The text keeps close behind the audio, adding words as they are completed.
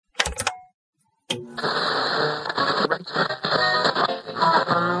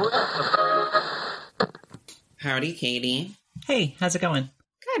Howdy, Katie. Hey, how's it going?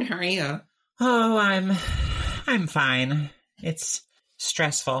 Good, how are you? Oh, I'm fine. It's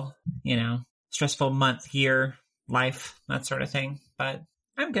stressful, stressful month, year, life, that sort of thing, but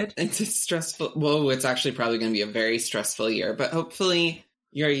I'm good. It's a stressful, whoa, it's actually probably going to be a very stressful year, but hopefully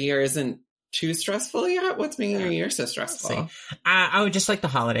your year isn't too stressful yet. What's making your year so stressful? I would just like the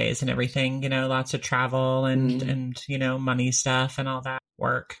holidays and everything, lots of travel and money stuff and all that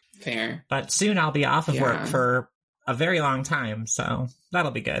work. Fair. But soon I'll be off of work for a very long time, so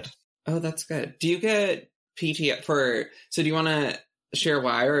that'll be good. Oh, that's good. Do you get PT so do you want to share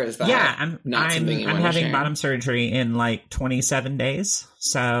why, or is that I'm having share? Bottom surgery in like 27 days.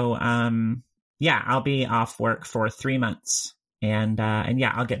 So, I'll be off work for 3 months and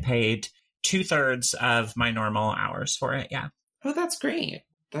I'll get paid 2/3 of my normal hours for it. Yeah. Oh, that's great.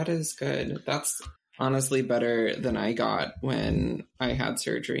 That is good. That's honestly better than I got when I had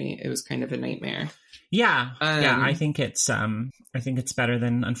surgery. It was kind of a nightmare. Yeah. I think it's better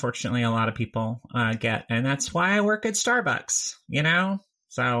than, unfortunately, a lot of people get. And that's why I work at Starbucks,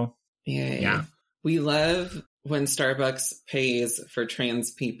 So, Yay. Yeah. We love when Starbucks pays for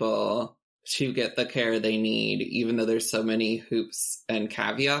trans people to get the care they need, even though there's so many hoops and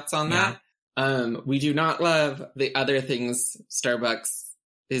caveats on that. We do not love the other things Starbucks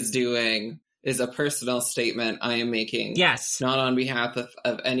is doing. Is a personal statement I am making. Yes. Not on behalf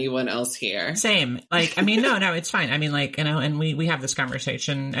of anyone else here. Same. No, it's fine. And we have this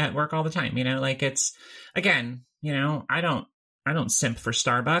conversation at work all the time, it's, again, I don't simp for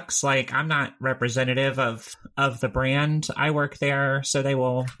Starbucks. I'm not representative of the brand. I work there, so they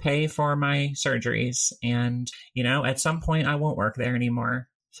will pay for my surgeries. And, at some point I won't work there anymore.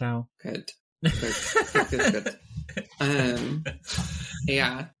 So. Good. Good.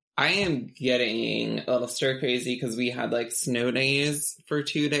 Yeah. I am getting a little stir crazy because we had snow days for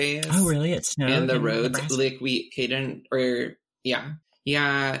 2 days. Oh, really? It snowed and the in roads Nebraska?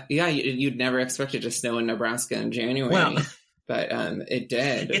 You'd never expect it to snow in Nebraska in January, but it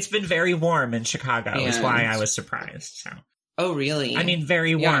did. It's been very warm in Chicago. Is why I was surprised. So. Oh, really?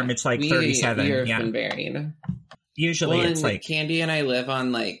 Very warm. It's 37. We've been varied. Usually, it's Candy and I live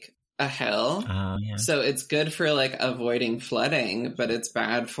on a hill. Oh, yeah. So it's good for avoiding flooding, but it's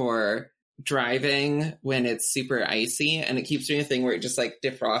bad for driving when it's super icy, and it keeps doing a thing where it just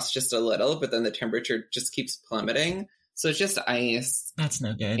defrosts just a little, but then the temperature just keeps plummeting. So it's just ice. That's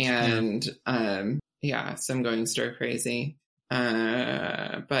no good. And so I'm going stir crazy.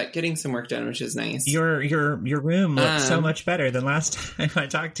 But getting some work done, which is nice. Your room looks so much better than last time I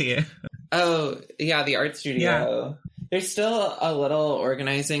talked to you. Oh, yeah, the art studio. Yeah. There's still a little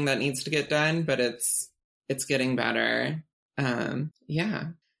organizing that needs to get done, but it's getting better.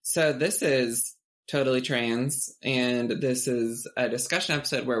 So this is Totally Trans, and this is a discussion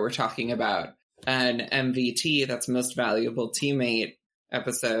episode where we're talking about an MVT, that's Most Valuable Teammate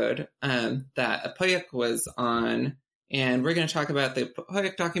episode, that Apayauq was on. And we're going to talk about the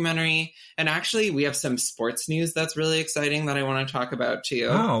Apayauq documentary. And actually, we have some sports news that's really exciting that I want to talk about, too.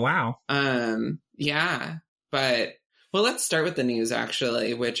 Oh, wow. Yeah. But, well, let's start with the news,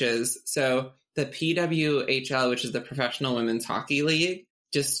 actually, which is, so the PWHL, which is the Professional Women's Hockey League,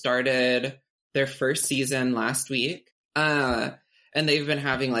 just started their first season last week. And they've been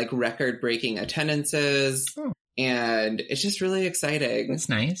having, record-breaking attendances. Oh. And it's just really exciting. That's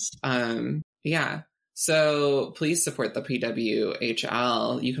nice. Yeah. So please support the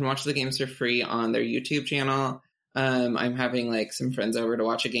PWHL. You can watch the games for free on their YouTube channel. I'm having some friends over to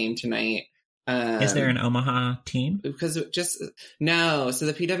watch a game tonight. Is there an Omaha team? Because no. So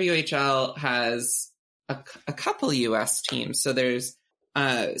the PWHL has a couple U.S. teams. So there's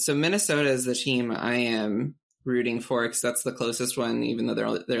so Minnesota is the team I am rooting for because that's the closest one, even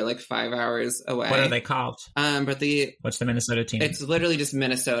though they're 5 hours away. What are they called? What's the Minnesota team? It's literally just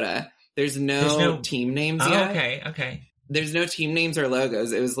Minnesota. There's no team names yet. Okay. There's no team names or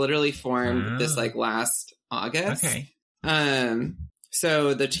logos. It was literally formed this last August. Okay.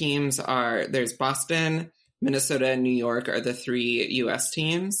 So the teams there's Boston, Minnesota, and New York are the 3 U.S.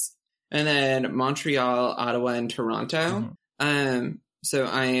 teams. And then Montreal, Ottawa, and Toronto. Mm-hmm. So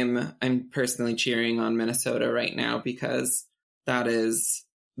I'm personally cheering on Minnesota right now because that is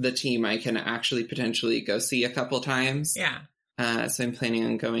the team I can actually potentially go see a couple times. Yeah. So I'm planning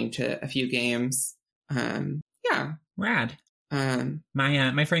on going to a few games. Yeah. Rad.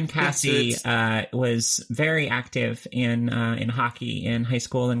 My friend Cassie was very active in hockey in high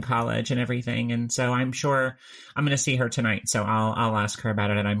school and college and everything, and so I'm sure I'm going to see her tonight. So I'll ask her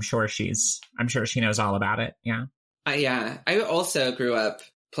about it, and I'm sure she knows all about it. Yeah. Yeah. I also grew up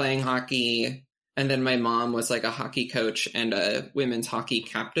playing hockey And then my mom was like a hockey coach and a women's hockey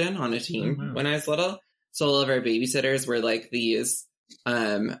captain on a team when I was little. So all of our babysitters were like these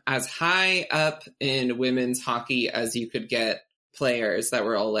as high up in women's hockey as you could get players that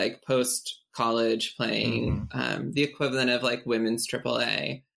were all like post-college playing the equivalent of like women's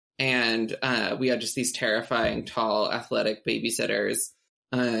AAA. And we had just these terrifying, tall, athletic babysitters.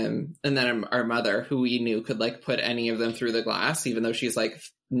 And then our mother, who we knew could like put any of them through the glass, even though she's like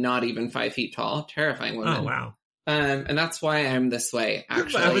not even 5 feet tall. Terrifying woman. Oh, wow. And that's why I'm this way,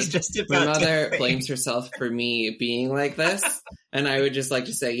 actually. I was just about my mother blames herself for me being like this. And I would just like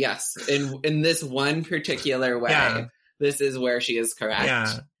to say, yes, in this one particular way, this is where she is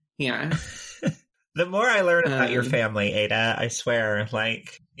correct. Yeah. The more I learn about your family, Ada, I swear,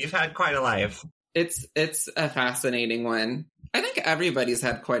 like, you've had quite a life. It's a fascinating one. I think everybody's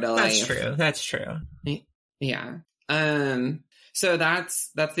had quite a life. That's true. Yeah. So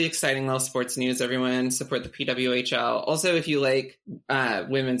that's the exciting little sports news, everyone. Support the PWHL. Also, if you like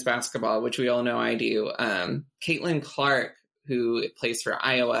women's basketball, which we all know I do, Caitlin Clark, who plays for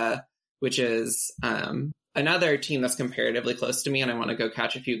Iowa, which is another team that's comparatively close to me, and I want to go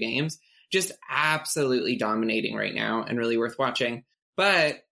catch a few games, just absolutely dominating right now and really worth watching.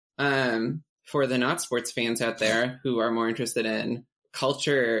 But for the not sports fans out there who are more interested in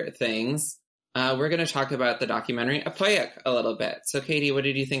culture things, we're going to talk about the documentary Apayauq a little bit. So, Katie, what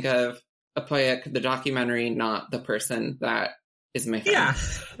did you think of Apayauq, the documentary, not the person that is my friend?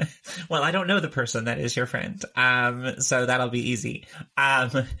 Yeah. Well, I don't know the person that is your friend, so that'll be easy.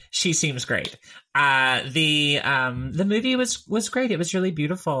 She seems great. The movie was great. It was really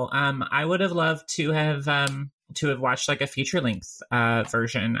beautiful. I would have loved to have watched like a feature length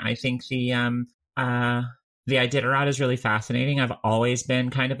version. I think the Iditarod is really fascinating. I've always been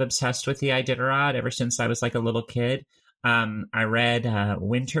kind of obsessed with the Iditarod ever since I was like a little kid. I read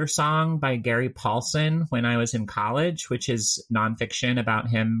Winter Song by Gary Paulson when I was in college, which is nonfiction about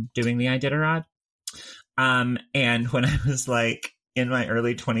him doing the Iditarod. And when I was like in my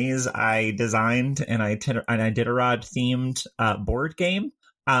early 20s, I designed an Iditarod themed board game.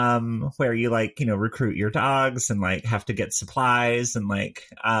 Where you like, recruit your dogs and like have to get supplies and like,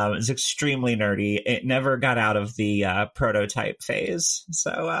 it's extremely nerdy. It never got out of the prototype phase.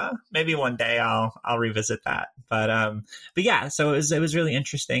 So maybe one day I'll revisit that. But yeah, so it was really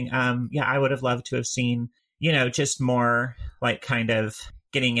interesting. Yeah, I would have loved to have seen, just more like kind of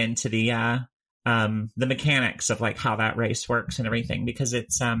getting into the mechanics of like how that race works and everything, because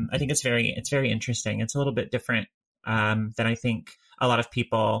it's I think it's very interesting. It's a little bit different than I think a lot of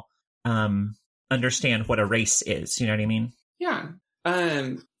people understand what a race is. You know what I mean? Yeah.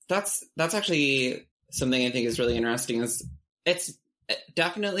 That's actually something I think is really interesting. Is it's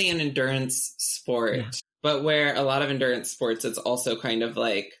definitely an endurance sport, but where a lot of endurance sports, it's also kind of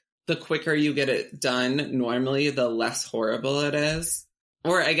like the quicker you get it done, normally the less horrible it is.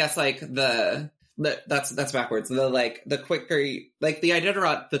 Or I guess like that's backwards. The quicker, like the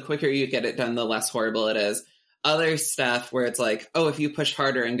Iditarod, the quicker you get it done, the less horrible it is. Other stuff where it's like, oh, if you push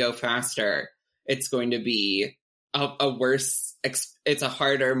harder and go faster, it's going to be a worse, it's a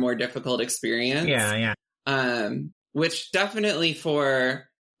harder, more difficult experience. Yeah. Which definitely for,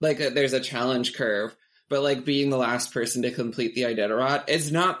 like, there's a challenge curve, but like being the last person to complete the Iditarod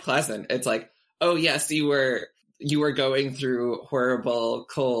is not pleasant. It's like, oh yes, you were going through horrible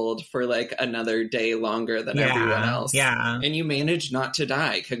cold for like another day longer than everyone else. Yeah. And you managed not to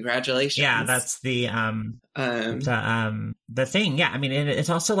die. Congratulations. Yeah, that's the thing. Yeah. I mean, it's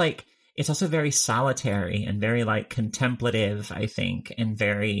also like, it's also very solitary and very like contemplative, I think, and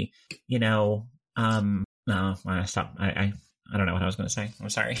very, no, I stop. I don't know what I was going to say. I'm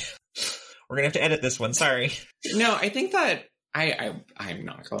sorry. We're going to have to edit this one. Sorry. No, I think that I'm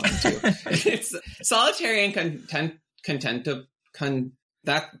not going to. It's solitary and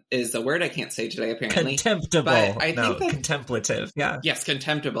that is a word I can't say today, apparently. Contemptible. But I think contemplative. Yeah. Yes,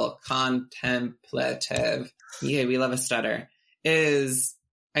 contemptible. Contemplative. Yeah, we love a stutter. Is,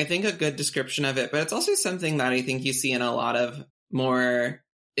 I think, a good description of it, but it's also something that I think you see in a lot of more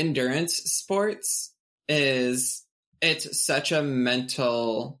endurance sports, is it's such a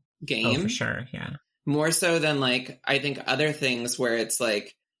mental game. Oh, for sure, yeah. More so than, like, I think other things where it's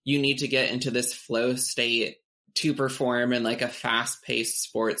like you need to get into this flow state to perform in like a fast-paced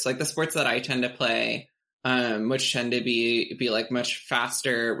sports, like the sports that I tend to play, which tend to be like much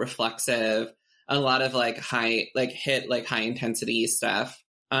faster, reflexive, a lot of like high intensity stuff.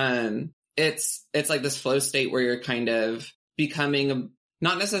 It's like this flow state where you're kind of becoming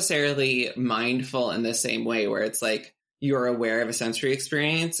not necessarily mindful in the same way, where it's like you're aware of a sensory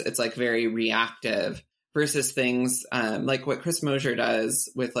experience. It's like very reactive, versus things like what Chris Mosier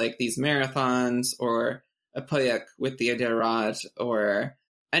does with like these marathons, or Apayauq with the Iditarod, or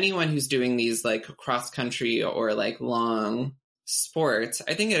anyone who's doing these like cross country or like long sports.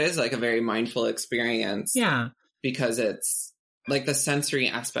 I think it is like a very mindful experience. Yeah. Because it's like the sensory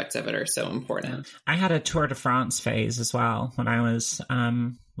aspects of it are so important. I had a Tour de France phase as well when I was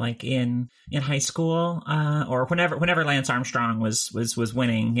like in high school, or whenever Lance Armstrong was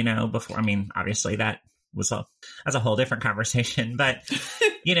winning, you know, before. I mean, obviously that's a whole different conversation, but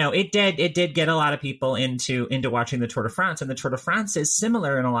you know, it did get a lot of people into watching the Tour de France, and the Tour de France is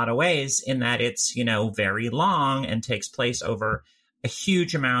similar in a lot of ways in that it's, you know, very long and takes place over a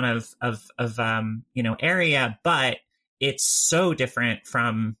huge amount of you know, area, but it's so different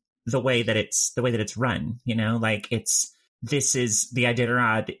from the way that it's run, you know, like the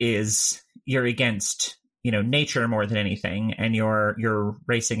Iditarod is, you're against, you know, nature more than anything, and you're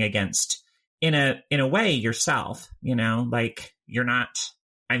racing against, in a way, yourself, you know, like you're not,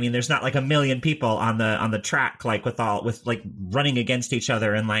 I mean, there's not like a million people on the track, like with like running against each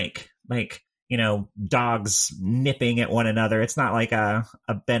other and like, you know, dogs nipping at one another. It's not like a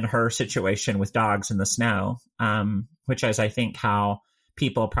Ben-Hur situation with dogs in the snow, which is, I think, how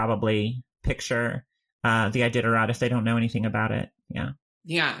people probably picture the Iditarod if they don't know anything about it. Yeah.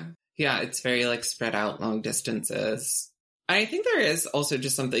 Yeah. Yeah. It's very like spread out long distances. I think there is also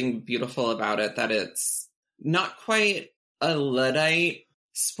just something beautiful about it, that it's not quite a Luddite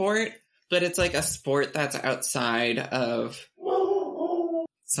sport, but it's like a sport that's outside of...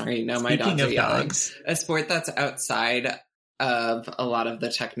 Sorry, no, my dogs are yelling. Dogs. A sport that's outside of a lot of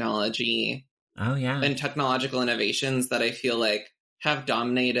the technology. Oh, yeah. And technological innovations that I feel like have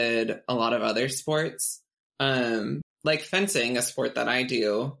dominated a lot of other sports. Like fencing, a sport that I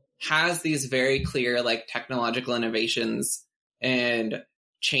do, has these very clear like technological innovations and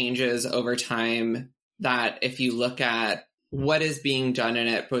changes over time that if you look at what is being done in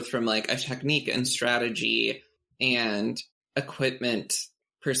it, both from like a technique and strategy and equipment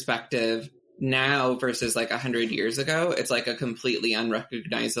perspective now versus like 100 years ago, it's like a completely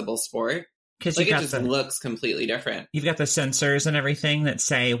unrecognizable sport. Because like it just looks completely different. You've got the sensors and everything that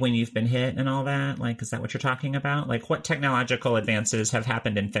say when you've been hit and all that. Like, is that what you're talking about? Like, what technological advances have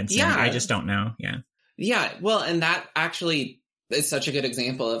happened in fencing? Yeah. I just don't know. Yeah. Yeah. Well, and that actually is such a good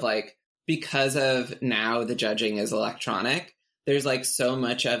example of like, because of now the judging is electronic, there's like so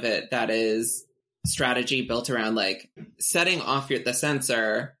much of it that is strategy built around like setting off the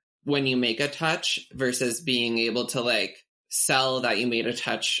sensor when you make a touch versus being able to like sell that you made a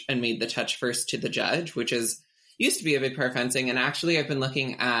touch and made the touch first to the judge, which is used to be a big part of fencing. And actually I've been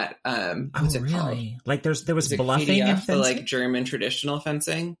looking at what's it called? Like there was bluffing in fencing? The like German traditional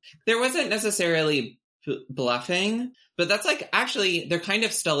fencing. There wasn't necessarily bluffing, but that's like actually there kind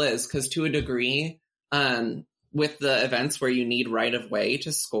of still is, because to a degree with the events where you need right of way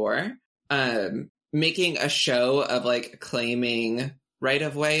to score, making a show of like claiming right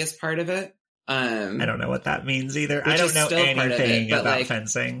of way is part of it. I don't know what that means either. I don't know anything about like,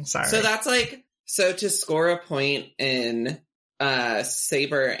 fencing. Sorry. So that's like, so to score a point in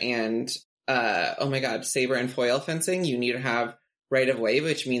saber and saber and foil fencing, you need to have right of way,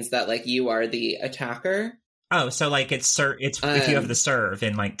 which means that like you are the attacker. Oh, so like it's if you have the serve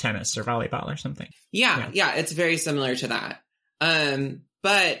in like tennis or volleyball or something. Yeah, it's very similar to that.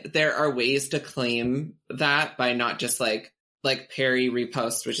 But there are ways to claim that by not just like parry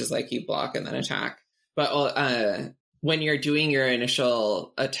riposte, which is like you block and then attack. But when you're doing your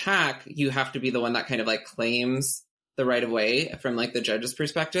initial attack, you have to be the one that kind of like claims the right of way from like the judge's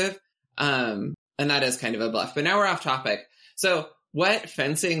perspective. And that is kind of a bluff. But now we're off topic. So what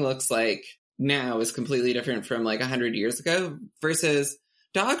fencing looks like now is completely different from like 100 years ago versus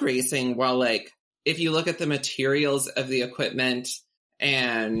dog racing. While like, if you look at the materials of the equipment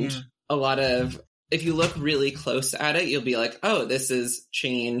and a lot of, if you look really close at it, you'll be like, oh, this has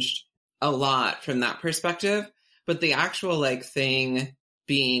changed a lot from that perspective. But the actual like thing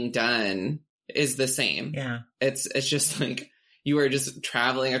being done is the same. Yeah. It's just like you are just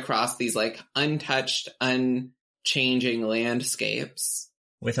traveling across these like untouched, unchanging landscapes.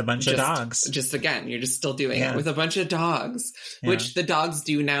 With a bunch of dogs. Just again, you're just still doing it with a bunch of dogs, which the dogs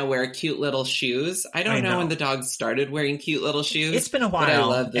do now wear cute little shoes. I don't know when the dogs started wearing cute little shoes. It's been a while. But I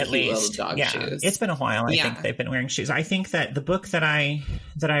love the cute little dog shoes. It's been a while. I think they've been wearing shoes. I think that the book that I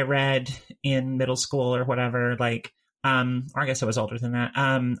read in middle school or whatever, like, or I guess I was older than that.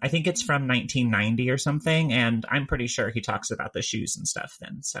 I think it's from 1990 or something. And I'm pretty sure he talks about the shoes and stuff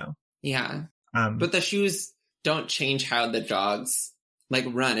then. So, yeah. But the shoes don't change how the dogs like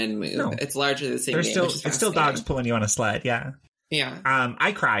run and move. No. It's largely the same. It's still dogs pulling you on a sled. Yeah. Yeah.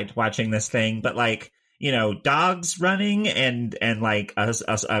 I cried watching this thing, but like dogs running and like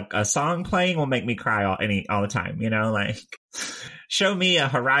a song playing will make me cry all the time. Like show me a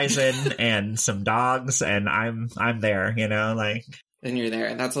horizon and some dogs and I'm there. Like. And you're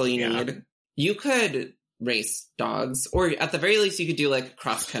there. That's all you need. You could race dogs, or at the very least, you could do like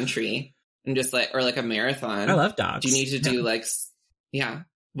cross country and just or like a marathon. I love dogs. Do you need to do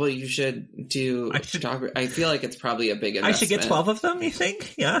Well, you should do dog. I feel like it's probably a big investment. I should get 12 of them, you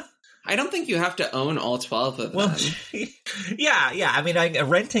think? Yeah. I don't think you have to own all 12 of them. Yeah. I mean,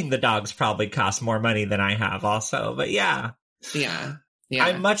 renting the dogs probably costs more money than I have also, but yeah. Yeah.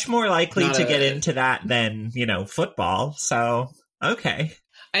 I'm much more likely to get into that than, football. So, okay.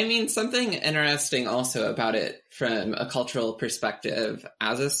 I mean, something interesting also about it from a cultural perspective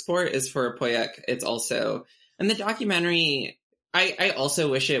as a sport is for Apayauq, it's also, and the documentary, I also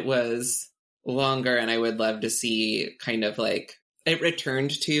wish it was longer, and I would love to see kind of like it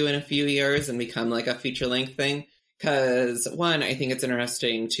returned to in a few years and become like a feature-length thing. Because one, I think it's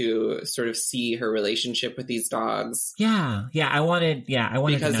interesting to sort of see her relationship with these dogs. Yeah. I wanted to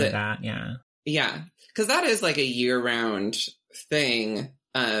know that. Yeah. Yeah. Because that is like a year-round thing.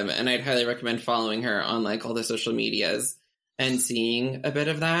 And I'd highly recommend following her on like all the social medias and seeing a bit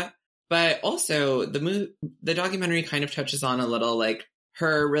of that. But also the documentary kind of touches on a little like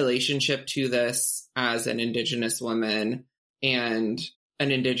her relationship to this as an Indigenous woman and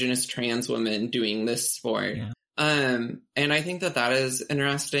an Indigenous trans woman doing this sport. Yeah. And I think that is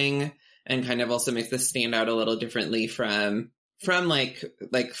interesting and kind of also makes this stand out a little differently from like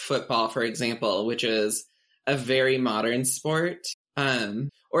football, for example, which is a very modern sport.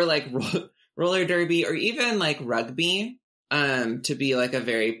 Or like roller derby, or even like rugby, to be like a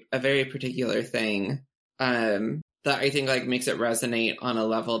very particular thing, that I think like makes it resonate on a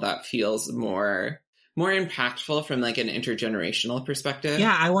level that feels more impactful from like an intergenerational perspective.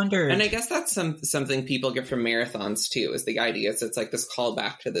 Yeah, I wonder. And I guess that's something people get from marathons too, is the idea is it's like this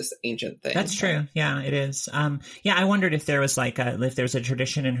callback to this ancient thing. That's true. Yeah, it is. I wondered if there was if there's a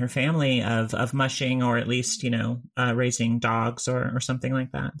tradition in her family of mushing, or at least, raising dogs or something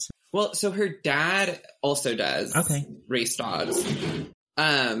like that. Well, so her dad also does race dogs.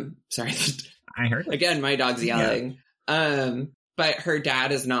 Sorry. I heard it. Again, my dog's yelling. Yeah. But her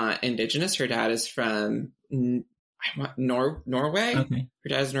dad is not Indigenous. Her dad is from Norway. Okay. Her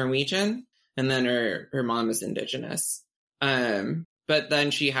dad is Norwegian. And then her mom is Indigenous. But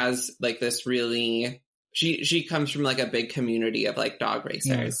then she has like this really... She comes from like a big community of like dog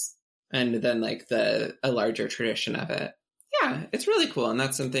racers. Yeah. And then like a larger tradition of it. Yeah, it's really cool. And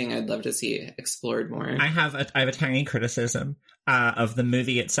that's something I'd love to see explored more. I have a tiny criticism of the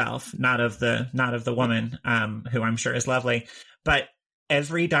movie itself, not of the woman, who I'm sure is lovely. But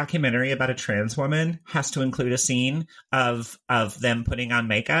every documentary about a trans woman has to include a scene of them putting on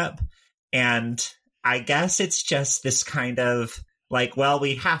makeup. And I guess it's just this kind of like, well,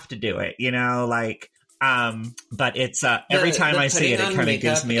 we have to do it, but it's every time I see it kind of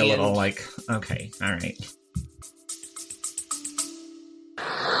gives me a little like, okay, all right.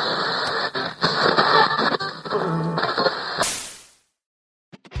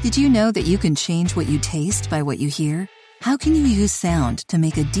 Did you know that you can change what you taste by what you hear? How can you use sound to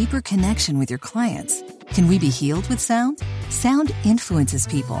make a deeper connection with your clients? Can we be healed with sound? Sound influences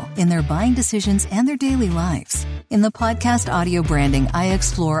people in their buying decisions and their daily lives. In the podcast Audio Branding, I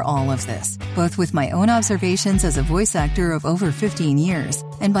explore all of this, both with my own observations as a voice actor of over 15 years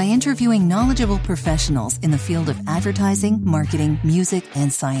and by interviewing knowledgeable professionals in the field of advertising, marketing, music,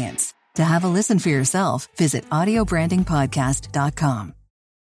 and science. To have a listen for yourself, visit audiobrandingpodcast.com.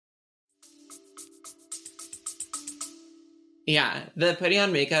 Yeah, the putting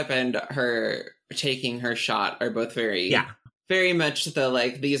on makeup and her taking her shot are both very much the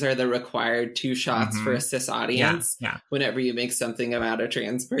like, these are the required 2 shots for a cis audience whenever you make something about a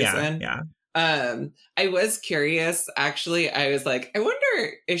trans person. I was curious, actually. I was like, I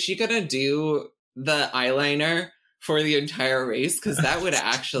wonder if she's gonna do the eyeliner for the entire race, because that would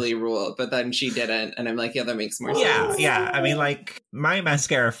actually rule. But then she didn't, and I'm like, yeah, that makes more sense. Yeah. I mean, like, my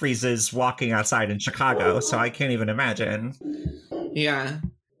mascara freezes walking outside in Chicago, so I can't even imagine. Yeah.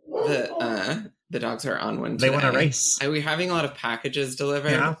 The dogs are on one today. They want to race. Are we having a lot of packages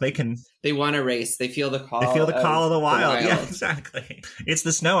delivered? Yeah, they can. They want to race. They feel the call. They feel the call of the wild. Yeah, exactly. It's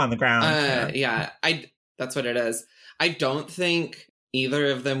the snow on the ground. That's what it is. I don't think either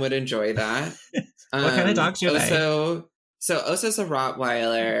of them would enjoy that. What kind of dogs are they? So Osa's a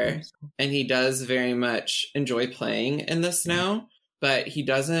Rottweiler, and he does very much enjoy playing in the snow, but he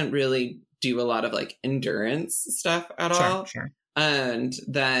doesn't really do a lot of like endurance stuff at all. Sure. And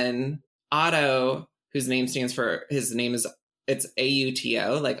then Otto, whose name is it's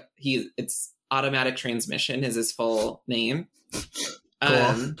AUTO, like it's Automatic Transmission is his full name.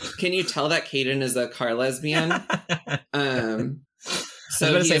 Cool. Can you tell that Caden is a car lesbian? So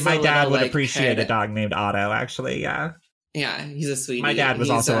I was going to say, my dad would appreciate a dog named Otto, actually, yeah. Yeah, he's a sweetie. My dad was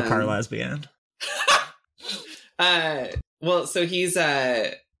also a car lesbian. Well, so he's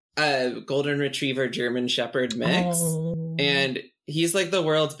a golden retriever German shepherd mix. Oh. And he's like the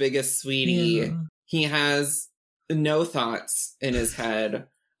world's biggest sweetie. Yeah. He has no thoughts in his head.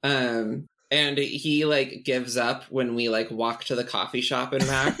 And he like gives up when we like walk to the coffee shop and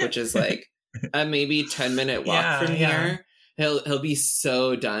back, which is like a maybe 10-minute walk from here. He'll be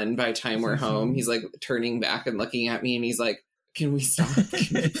so done by the time we're home. He's like turning back and looking at me and he's like, can we stop?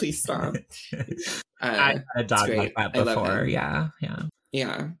 Can we please stop? I had a dog like that before. Yeah.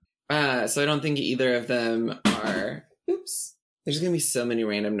 So I don't think either of them are... Oops. There's going to be so many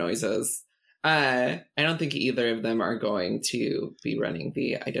random noises. I don't think either of them are going to be running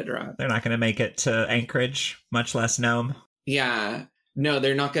the Iditarod. They're not going to make it to Anchorage, much less Nome. Yeah. No,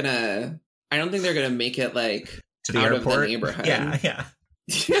 they're not going to... I don't think they're going to make it like to the out airport. Of the neighborhood. Yeah.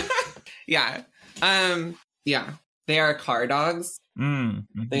 Yeah. They are car dogs.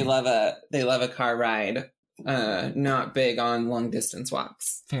 Mm-hmm. They love a car ride. Not big on long distance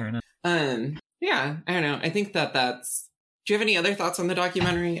walks. Fair enough. Yeah, I don't know. I think that's... Do you have any other thoughts on the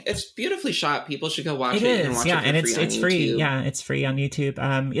documentary? It's beautifully shot. People should go watch it. It is, and watch yeah, it and it's free. YouTube. Yeah, it's free on YouTube.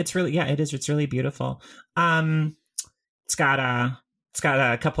 It's really, it is. It's really beautiful. It's got a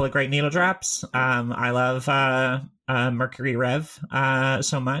couple of great needle drops. I love Mercury Rev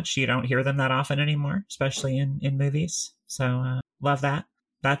so much. You don't hear them that often anymore, especially in movies. So love that.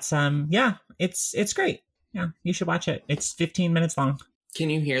 That's it's great. Yeah, you should watch it. It's 15 minutes long.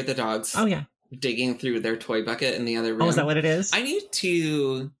 Can you hear the dogs? Oh yeah, digging through their toy bucket in the other room. Oh, is that what it is? I need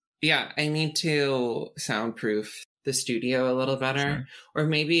to soundproof the studio a little better. Sure. Or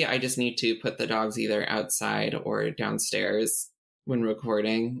maybe I just need to put the dogs either outside or downstairs when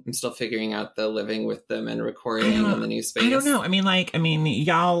recording. I'm still figuring out the living with them and recording in the new space. I don't know. I mean,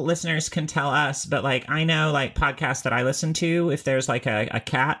 y'all listeners can tell us, but like, I know like podcasts that I listen to, if there's like a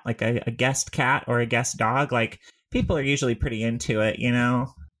cat, like a guest cat or a guest dog, like people are usually pretty into it, you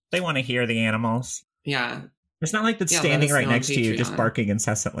know? They want to hear the animals. Yeah. It's not like it's standing right next to you just barking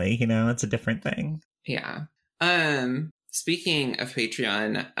incessantly, you know? It's a different thing. Yeah. Speaking of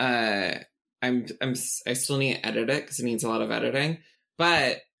Patreon, I still need to edit it because it needs a lot of editing.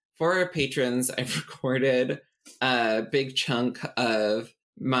 But for our patrons, I've recorded a big chunk of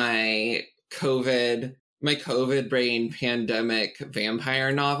my COVID brain pandemic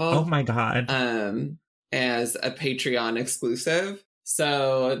vampire novel. Oh my God. As a Patreon exclusive.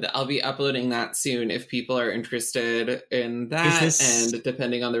 So I'll be uploading that soon if people are interested in that. And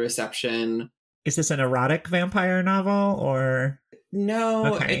depending on the reception. Is this an erotic vampire novel or?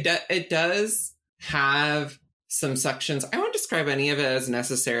 No, okay. It does have some sections. I won't describe any of it as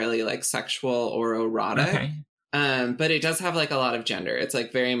necessarily like sexual or erotic. Okay. But it does have like a lot of gender. It's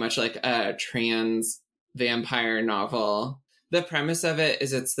like very much like a trans vampire novel. The premise of it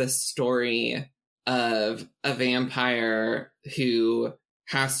is it's this story of a vampire who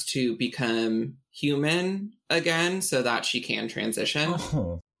has to become human again so that she can transition.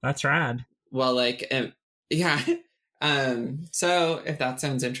 Oh, that's rad. Well, like, yeah. So if that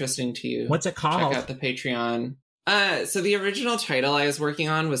sounds interesting to you, what's it called? Check out the Patreon. So the original title I was working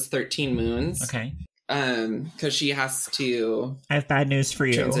on was 13 Moons. Okay. Because she has to. I have bad news for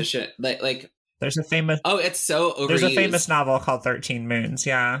you. Transition, like. There's a famous. Oh, it's so overused. There's a famous novel called 13 Moons.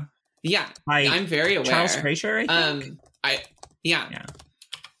 Yeah. Yeah, I'm very aware. Charles Fraser, I think. Yeah.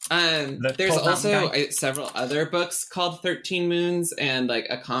 There's also several other books called 13 Moons and like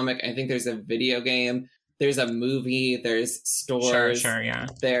a comic. I think there's a video game. There's a movie. There's stores. Sure, yeah.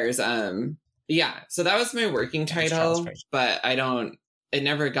 There's So that was my working title, but it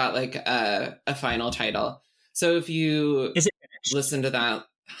never got like a final title. So if you listen to that,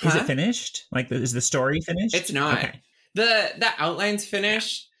 is it finished? Like, is the story finished? It's not. Okay. The outline's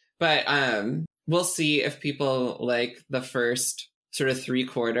finished. But we'll see if people like the first sort of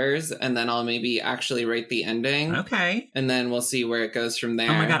 3/4, and then I'll maybe actually write the ending. Okay. And then we'll see where it goes from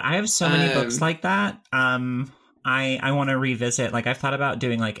there. Oh my God, I have so many books like that. I want to revisit. Like, I've thought about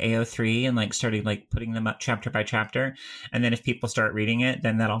doing like AO3 and like starting like putting them up chapter by chapter. And then if people start reading it,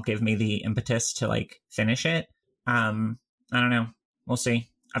 then that'll give me the impetus to like finish it. I don't know. We'll see.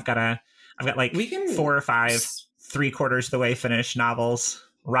 I've got like 4 or 5 3/4 of the way finished novels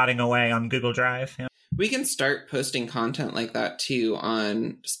rotting away on Google Drive. Yeah. We can start posting content like that too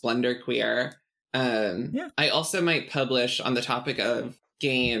on Splendor Queer. I also might publish on the topic of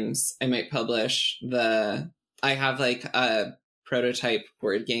games. I might publish I have like a prototype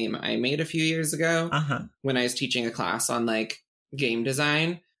board game I made a few years ago when I was teaching a class on like game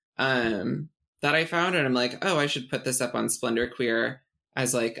design that I found. And I'm like, oh, I should put this up on Splendor Queer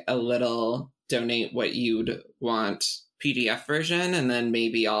as like a little donate what you'd want PDF version. And then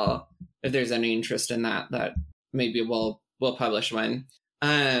maybe if there's any interest in that maybe we'll publish one.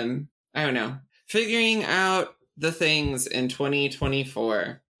 I don't know. Figuring out the things in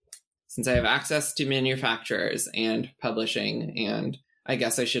 2024, since I have access to manufacturers and publishing, and I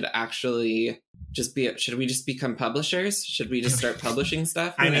guess I should actually should we just become publishers? Should we just start publishing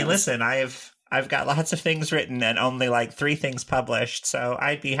stuff? I mean, listen, I've got lots of things written and only like 3 things published, so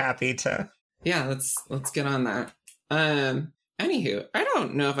I'd be happy to. Yeah, let's get on that. Anywho, I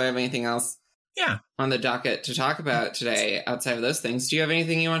don't know if I have anything else on the docket to talk about today outside of those things. Do you have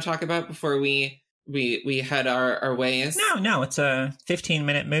anything you want to talk about before we head our ways? No, it's a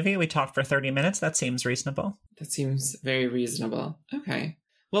 15-minute movie. We talked for 30 minutes. That seems reasonable. That seems very reasonable. Okay.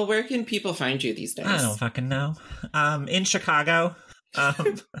 Well, where can people find you these days? I don't fucking know. In Chicago.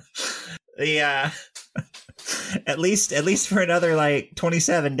 At least for another like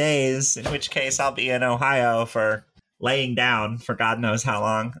 27 days, in which case I'll be in Ohio for laying down for God knows how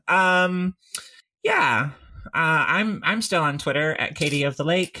long. I'm still on Twitter at Katie of the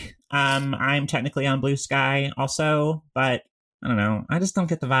Lake. I'm technically on Blue Sky also, but I don't know. I just don't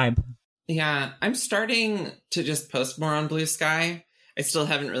get the vibe. Yeah, I'm starting to just post more on Blue Sky. I still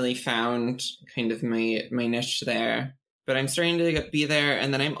haven't really found kind of my niche there, but I'm starting to be there.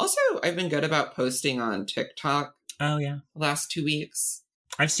 And then I've been good about posting on TikTok. Oh yeah, the last 2 weeks.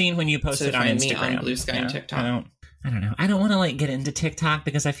 I've seen when you posted on Instagram. Me on Blue Sky and TikTok. I don't know. I don't want to like get into TikTok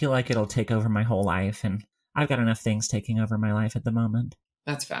because I feel like it'll take over my whole life, and I've got enough things taking over my life at the moment.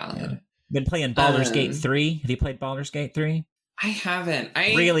 That's valid. Yeah. Been playing Baldur's Gate 3. Have you played Baldur's Gate 3? I haven't.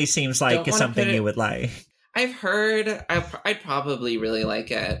 Really seems like it's something you would like. I've heard I'd probably really like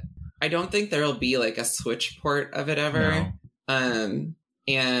it. I don't think there'll be like a Switch port of it ever. No.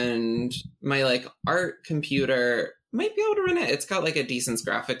 And my like art computer might be able to run it. It's got like a decent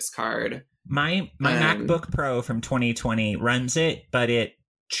graphics card. My MacBook Pro from 2020 runs it, but it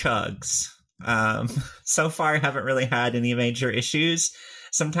chugs. So far I haven't really had any major issues.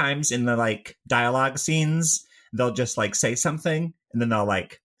 Sometimes in the like dialogue scenes, they'll just like say something and then they'll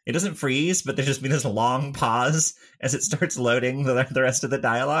like, it doesn't freeze, but there's just been this long pause as it starts loading the rest of the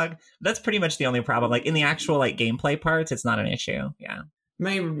dialogue. That's pretty much the only problem. Like in the actual like gameplay parts, it's not an issue. Yeah.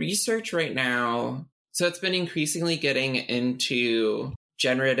 My research right now, so it's been increasingly getting into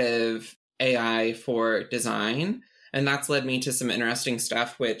generative AI for design. And that's led me to some interesting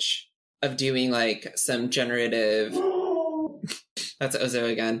stuff, of doing like some generative, that's Ozo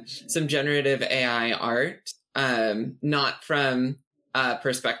again, some generative AI art, not from a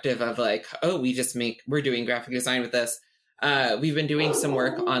perspective of like, oh, we're doing graphic design with this. We've been doing some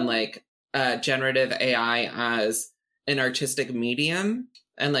work on like generative AI as an artistic medium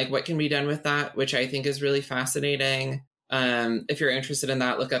and like what can be done with that, which I think is really fascinating. If you're interested in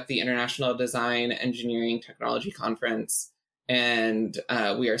that, look up the International Design Engineering Technology Conference. And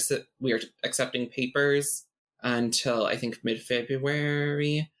we are accepting papers until I think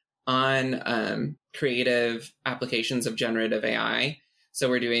mid-February on creative applications of generative AI. So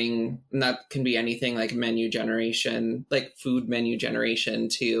we're doing, and that can be anything like menu generation, like food menu generation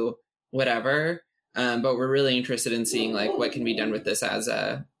to whatever. But we're really interested in seeing like what can be done with this as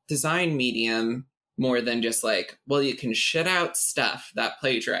a design medium more than just like, well, you can shit out stuff that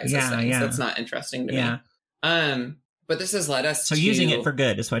plagiarizes things. Yeah. That's not interesting to me. But this has led us to using it for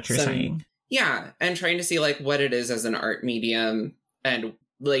good is what you're saying. Yeah. And trying to see like what it is as an art medium and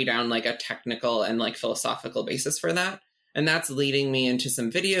lay down like a technical and like philosophical basis for that. And that's leading me into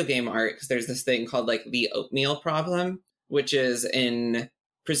some video game art because there's this thing called like the oatmeal problem, which is in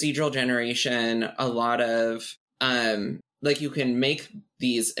procedural generation, a lot of like you can make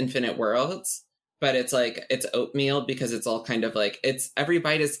these infinite worlds, but it's like it's oatmeal because it's all kind of like every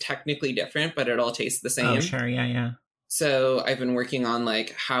bite is technically different, but it all tastes the same. Oh, sure. Yeah. So I've been working on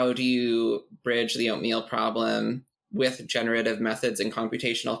like how do you bridge the oatmeal problem with generative methods and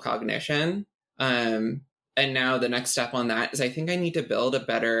computational cognition. And now the next step on that is I think I need to build a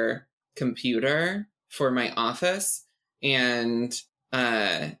better computer for my office. And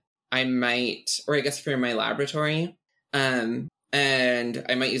I might, or I guess for my laboratory. And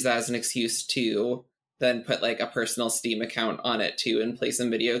I might use that as an excuse to then put like a personal Steam account on it too and play some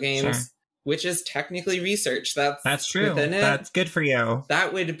video games. Sure. Which is technically research. That's true. Within it. That's good for you.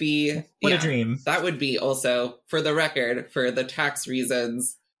 That would be... What a dream. That would be also, for the record, for the tax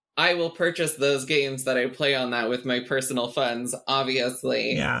reasons, I will purchase those games that I play on that with my personal funds,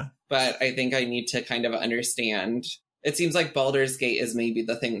 obviously. Yeah. But I think I need to kind of understand it seems like Baldur's Gate is maybe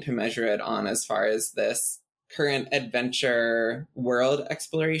the thing to measure it on as far as this current adventure world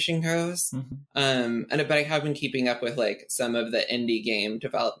exploration goes. But I have been keeping up with like some of the indie game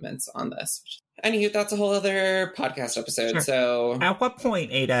developments on this. Anywho, that's a whole other podcast episode. Sure. So at what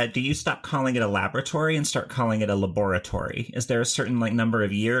point, Ada, do you stop calling it a laboratory and start calling it a laboratory? Is there a certain like number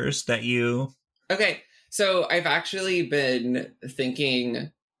of years that you... Okay, so I've actually been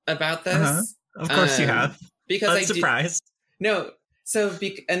thinking about this. Of course you have. Because I'm surprised. No, so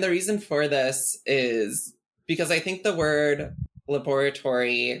and the reason for this is because I think the word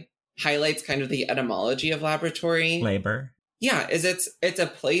laboratory highlights kind of the etymology of laboratory. Labor. Yeah, it's a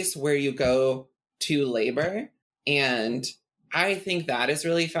place where you go to labor, and I think that is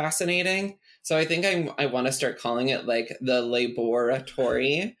really fascinating. So I think I want to start calling it like the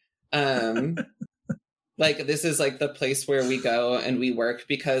laboratory. Like this is like the place where we go and we work,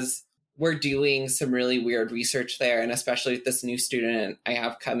 because we're doing some really weird research there, and especially with this new student I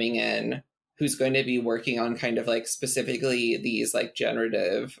have coming in who's going to be working on kind of like specifically these like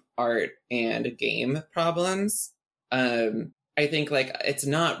generative art and game problems. I think like it's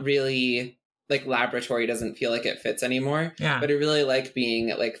not really like laboratory doesn't feel like it fits anymore. Yeah. But I really like being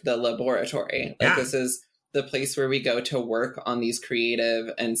like the laboratory. Like this is the place where we go to work on these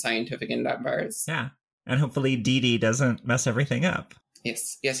creative and scientific endeavors. Yeah. And hopefully Dee Dee doesn't mess everything up.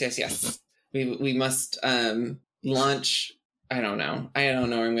 Yes. We must launch. I don't know where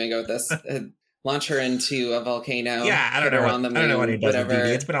I'm going to go with this. Launch her into a volcano. Yeah, I don't know. I don't know what he does with Dee Dee.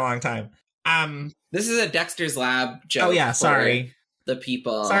 It's been a long time. This is a Dexter's Lab joke. Oh yeah, sorry. The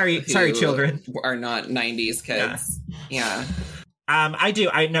people. Sorry, children. Are not 90s kids. Yeah. I do.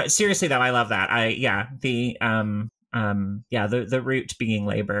 I know. Seriously though, I love that. The root being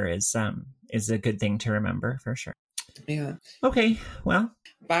labor is a good thing to remember for sure. Yeah. Okay. Well.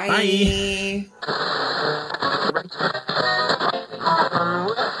 Bye.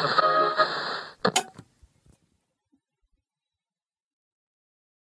 Bye.